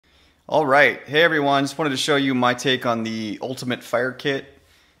All right. Hey everyone, just wanted to show you my take on the ultimate fire kit.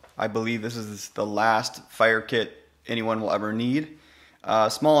 I believe this is the last fire kit anyone will ever need.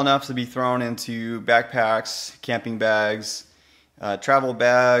 Small enough to be thrown into backpacks, camping bags, travel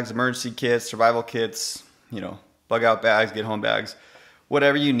bags, emergency kits, survival kits, bug out bags, get home bags,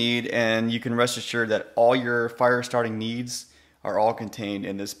 whatever you need, and you can rest assured that all your fire starting needs are all contained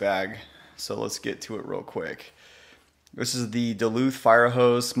in this bag. So let's get to it real quick. This is the Duluth Fire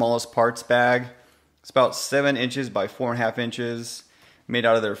Hose smallest parts bag. It's about 7 inches by 4.5 inches, made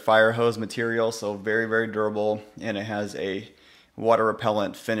out of their fire hose material, so very, very durable, and it has a water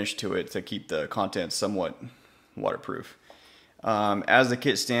repellent finish to it to keep the contents somewhat waterproof. As the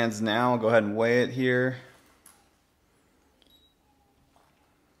kit stands now, I'll go ahead and weigh it here.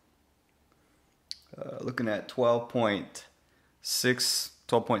 Looking at 12.6,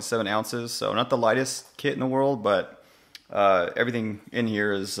 12.7 ounces, so not the lightest kit in the world, but everything in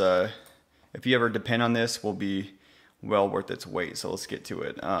here is, if you ever depend on this, will be well worth its weight. So let's get to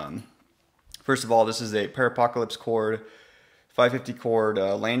it. First of all, this is a Parapocalypse cord, 550 cord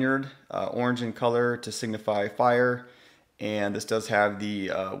lanyard, orange in color to signify fire. And this does have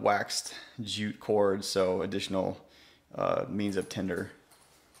the waxed jute cord, so additional means of tinder.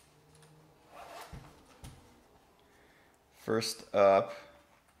 First up,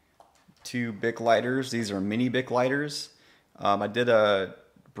 2 Bic lighters. These are mini Bic lighters. I did a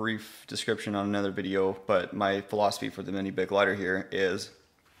brief description on another video, but my philosophy for the mini Bic lighter here is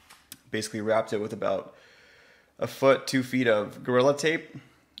basically wrapped it with about a foot, 2 feet of Gorilla Tape,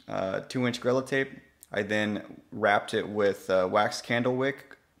 2-inch Gorilla Tape. I then wrapped it with wax candle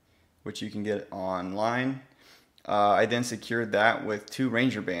wick, which you can get online. I then secured that with 2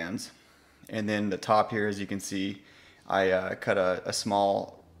 Ranger bands, and then the top here, as you can see, I cut a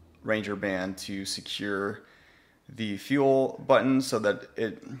small Ranger band to secure the fuel button so that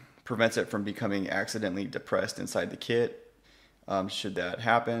it prevents it from becoming accidentally depressed inside the kit, should that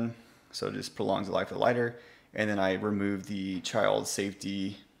happen. So it just prolongs the life of the lighter. And then I remove the child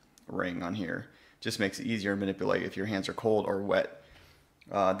safety ring on here. Just makes it easier to manipulate if your hands are cold or wet.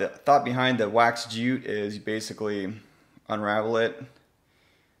 The thought behind the wax jute is you basically unravel it.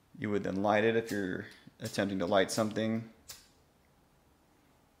 You would then light it if you're attempting to light something.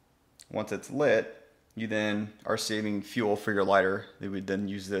 Once it's lit, you then are saving fuel for your lighter. They would then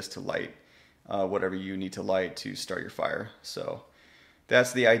use this to light whatever you need to light to start your fire. So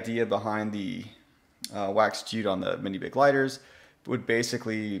that's the idea behind the wax jute on the mini Bic lighters. It would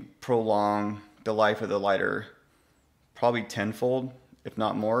basically prolong the life of the lighter probably tenfold, if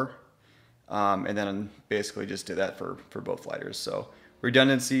not more. And then basically just do that for both lighters. So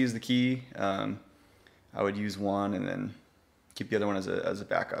redundancy is the key. I would use one and then keep the other one as a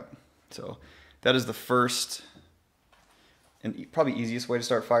backup. So that is the first and probably easiest way to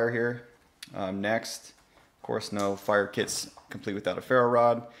start fire here. Next, of course, no fire kits complete without a ferro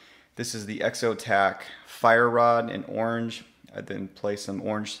rod. This is the Exotac fire rod in orange. I then place some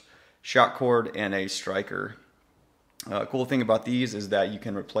orange shot cord and a striker. Cool thing about these is that you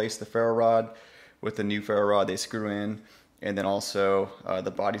can replace the ferro rod with the new ferro rod they screw in, and then also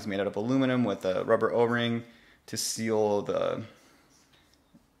the body's made out of aluminum with a rubber O-ring to seal the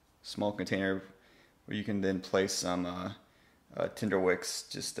small container, where you can then place some tinder wicks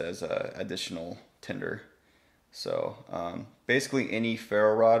just as additional tinder. So basically any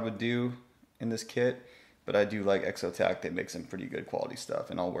ferro rod would do in this kit, but I do like Exotac. They make some pretty good quality stuff,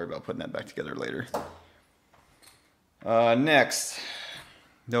 and I'll worry about putting that back together later. Next,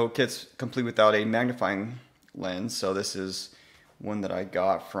 no kit's complete without a magnifying lens. So this is one that I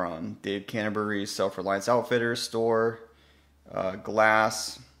got from Dave Canterbury's Self-Reliance Outfitters store.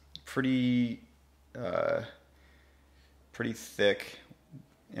 Glass, pretty thick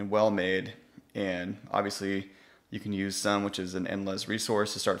and well made, and obviously you can use some, which is an endless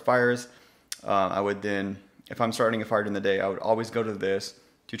resource to start fires. I would then, if I'm starting a fire during the day, I would always go to this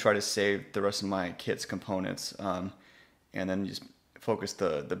to try to save the rest of my kit's components, and then just focus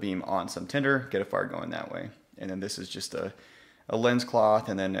the beam on some tinder, get a fire going that way. And then this is just a lens cloth,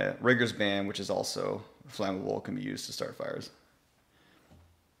 and then a rigger's band, which is also flammable, can be used to start fires.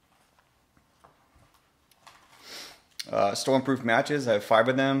 Stormproof matches, I have 5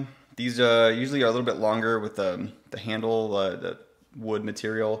 of them. These usually are a little bit longer with the handle, the wood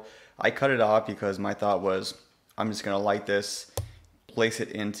material. I cut it off because my thought was I'm just going to light this, place it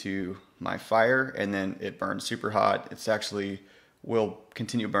into my fire, and then it burns super hot. It's actually will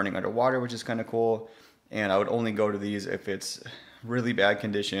continue burning underwater, which is kind of cool. And I would only go to these if it's really bad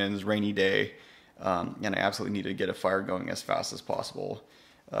conditions, rainy day, and I absolutely need to get a fire going as fast as possible.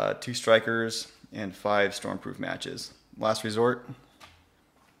 2 strikers and 5 stormproof matches. Last resort.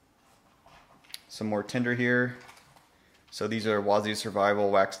 some more tinder here. So these are Wazoo Survival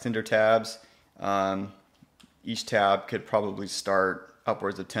wax tinder tabs. Each tab could probably start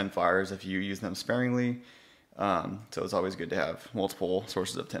upwards of 10 fires if you use them sparingly. So it's always good to have multiple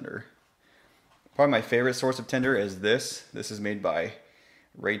sources of tinder. Probably my favorite source of tinder is this. This is made by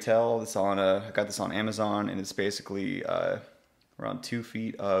Raytel. I got this on Amazon, and it's basically around 2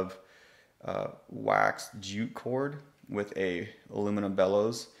 feet of waxed jute cord with a aluminum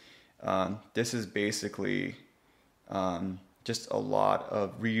bellows. This is basically just a lot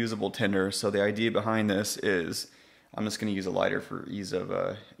of reusable tinder. So the idea behind this is, I'm just going to use a lighter for ease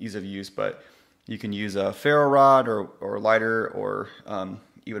of use, but you can use a ferro rod or lighter or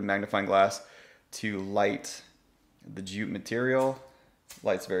even magnifying glass to light the jute material.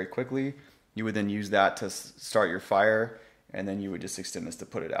 Lights very quickly. You would then use that to start your fire, and then you would just extend this to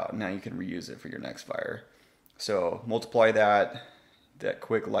put it out. Now you can reuse it for your next fire. So multiply that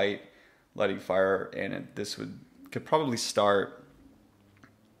quick lighting fire, and this could probably start,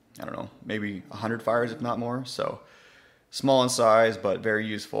 I don't know, maybe 100 fires if not more. So small in size, but very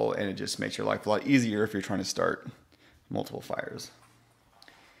useful, and it just makes your life a lot easier if you're trying to start multiple fires.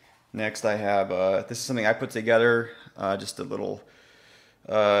 Next I have, this is something I put together, just a little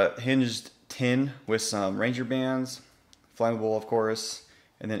hinged tin with some Ranger bands, flammable of course,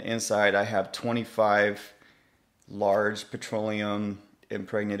 and then inside I have 25 large petroleum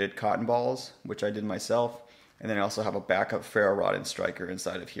impregnated cotton balls, which I did myself, and then I also have a backup ferro rod and striker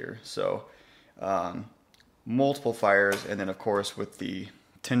inside of here. So multiple fires, and then of course with the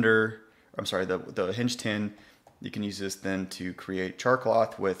the hinged tin, you can use this then to create char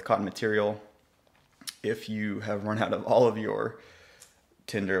cloth with cotton material if you have run out of all of your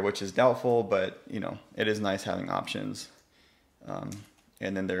tinder, which is doubtful, but you know, it is nice having options.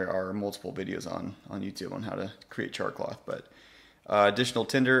 And then there are multiple videos on YouTube on how to create char cloth, but additional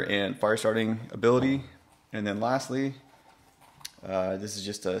tinder and fire starting ability. And then lastly, this is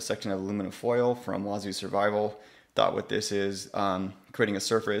just a section of aluminum foil from Wazoo Survival. Thought what this is, creating a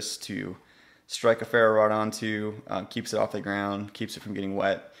surface to strike a ferro rod onto, keeps it off the ground, keeps it from getting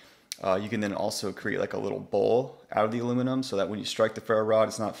wet. You can then also create like a little bowl out of the aluminum so that when you strike the ferro rod,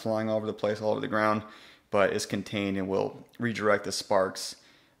 it's not flying all over the place, all over the ground, but it's contained and will redirect the sparks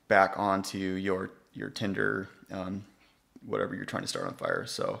back onto your tinder, whatever you're trying to start on fire.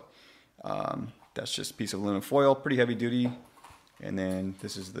 So that's just a piece of aluminum foil, pretty heavy duty. And then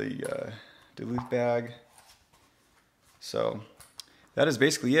this is the Duluth bag. So that is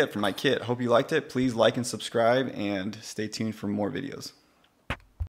basically it for my kit. Hope you liked it. Please like and subscribe, and stay tuned for more videos.